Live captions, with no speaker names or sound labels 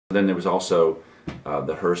Then there was also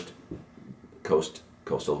the Hearst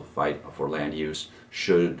coastal fight for land use.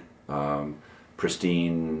 Should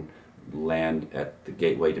pristine land at the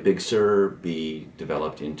gateway to Big Sur be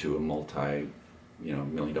developed into a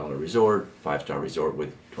multi-million-dollar resort, 5-star resort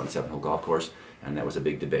with 27-hole golf course? And that was a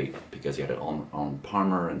big debate because you had Arnold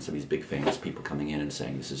Palmer and some of these big famous people coming in and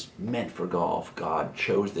saying this is meant for golf. God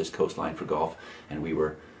chose this coastline for golf, and we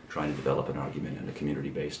were trying to develop an argument and a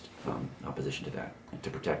community-based opposition to that and to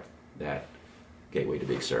protect that gateway to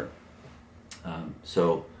Big Sur.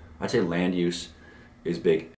 So I'd say land use is big.